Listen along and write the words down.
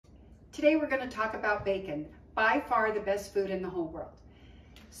Today we're going to talk about bacon, by far the best food in the whole world.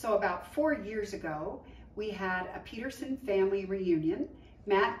 So about 4 years ago, we had a Peterson family reunion.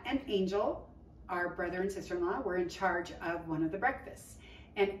 Matt and Angel, our brother and sister-in-law, were in charge of one of the breakfasts.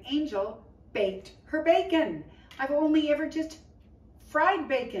 And Angel baked her bacon. I've only ever just fried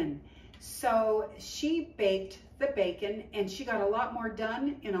bacon. So she baked the bacon and she got a lot more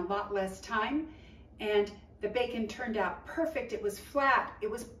done in a lot less time. And the bacon turned out perfect. It was flat. It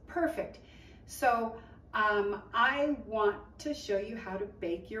was perfect. So I want to show you how to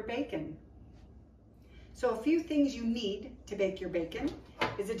bake your bacon. So a few things you need to bake your bacon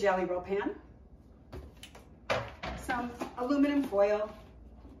is a jelly roll pan, some aluminum foil,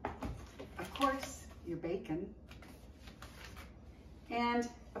 of course, your bacon, and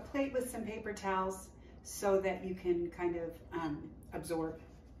a plate with some paper towels so that you can kind of absorb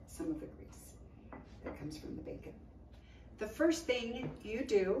some of the grease that comes from the bacon. The first thing you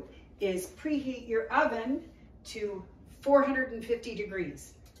do is preheat your oven to 450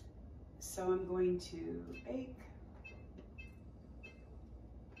 degrees. So I'm going to bake.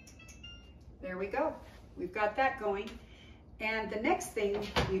 There we go. We've got that going. And the next thing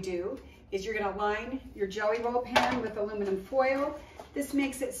you do is you're going to line your jelly roll pan with aluminum foil. This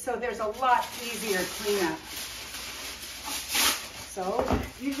makes it so there's a lot easier cleanup. So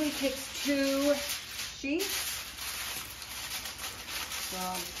it usually takes 2 sheets. So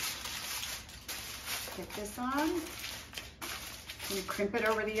get this on. And crimp it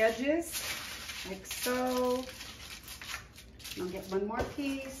over the edges, like so. And I'll get one more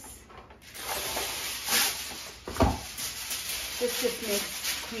piece. This just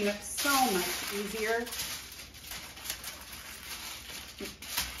makes cleanup so much easier.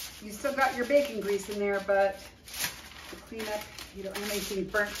 You still got your bacon grease in there, but the cleanup, you don't have anything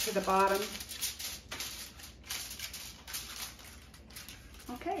burnt to the bottom.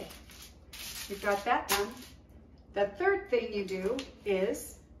 Okay, you've got that done. The third thing you do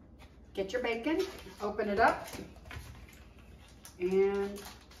is get your bacon, open it up, and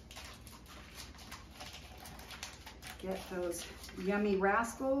get those yummy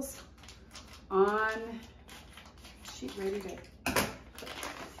rascals on sheet ready to.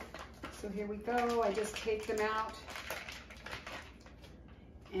 So here we go. I just take them out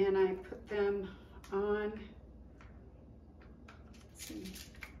and I put them on. Let's see.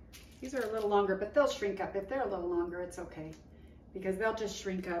 These are a little longer, but they'll shrink up. If they're a little longer, it's okay, because they'll just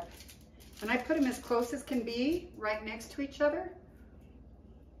shrink up. And I put them as close as can be, right next to each other.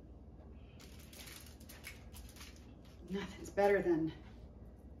 Nothing's better than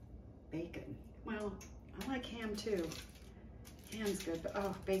bacon. Well, I like ham too. Ham's good, but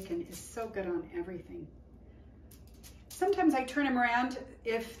oh, bacon is so good on everything. Sometimes I turn them around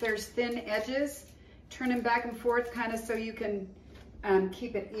if there's thin edges. Turn them back and forth kind of so you can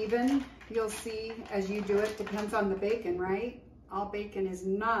keep it even. You'll see as you do it, depends on the bacon, right? All bacon is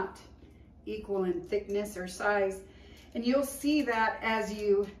not equal in thickness or size. And you'll see that as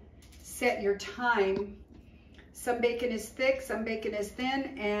you set your time. Some bacon is thick, some bacon is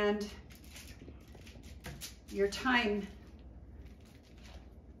thin, and your time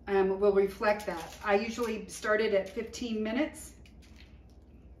will reflect that. I usually start it at 15 minutes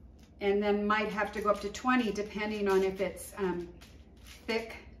and then might have to go up to 20 depending on if it's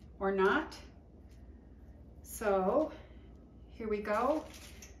thick or not. So here we go.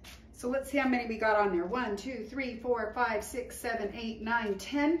 So let's see how many we got on there. 1, 2, 3, 4, 5, 6, 7, 8, 9,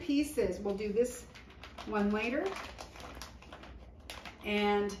 10 pieces. We'll do this one later.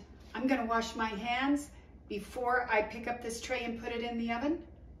 And I'm gonna wash my hands before I pick up this tray and put it in the oven.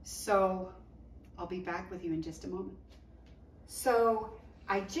 So I'll be back with you in just a moment. So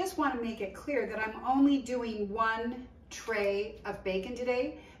I just want to make it clear that I'm only doing 1 tray of bacon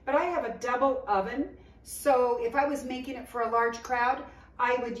today, but I have a double oven. So if I was making it for a large crowd,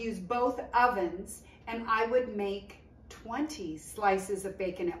 I would use both ovens and I would make 20 slices of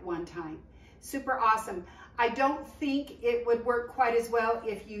bacon at one time. Super awesome. I don't think it would work quite as well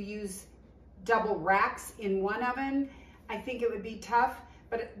if you use double racks in one oven. I think it would be tough,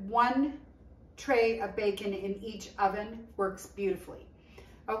 but 1 tray of bacon in each oven works beautifully.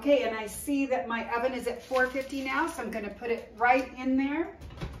 Okay, and I see that my oven is at 450 now, so I'm gonna put it right in there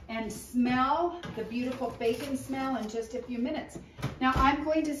and smell the beautiful bacon smell in just a few minutes. Now I'm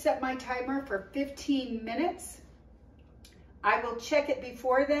going to set my timer for 15 minutes. I will check it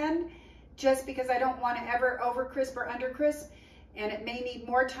before then, just because I don't want to ever over crisp or under crisp, and it may need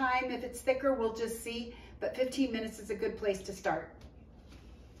more time. If it's thicker, we'll just see, but 15 minutes is a good place to start.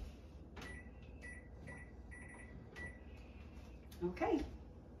 Okay.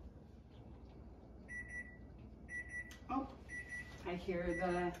 Oh, I hear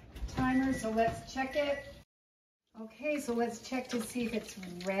the timer, so let's check it. Okay, so let's check to see if it's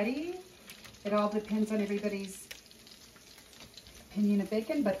ready. It all depends on everybody's opinion of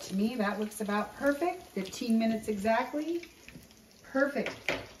bacon, but to me that looks about perfect. 15 minutes exactly. Perfect.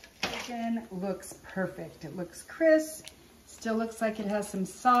 Bacon looks perfect. It looks crisp. Still looks like it has some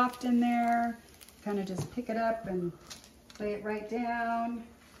soft in there. Kind of just pick it up and lay it right down.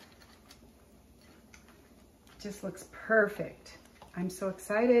 Just looks perfect. I'm so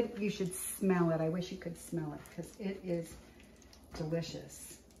excited. You should smell it. I wish you could smell it because it is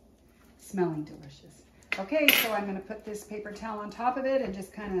delicious. Smelling delicious. Okay, so I'm going to put this paper towel on top of it and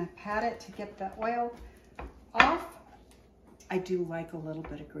just kind of pat it to get the oil off. I do like a little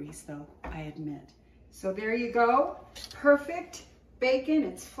bit of grease though, I admit. So there you go. Perfect bacon.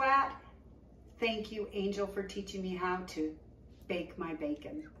 It's flat. Thank you, Angel, for teaching me how to bake my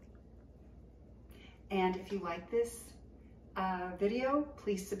bacon. And if you like this video,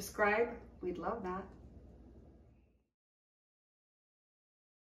 please subscribe. We'd love that.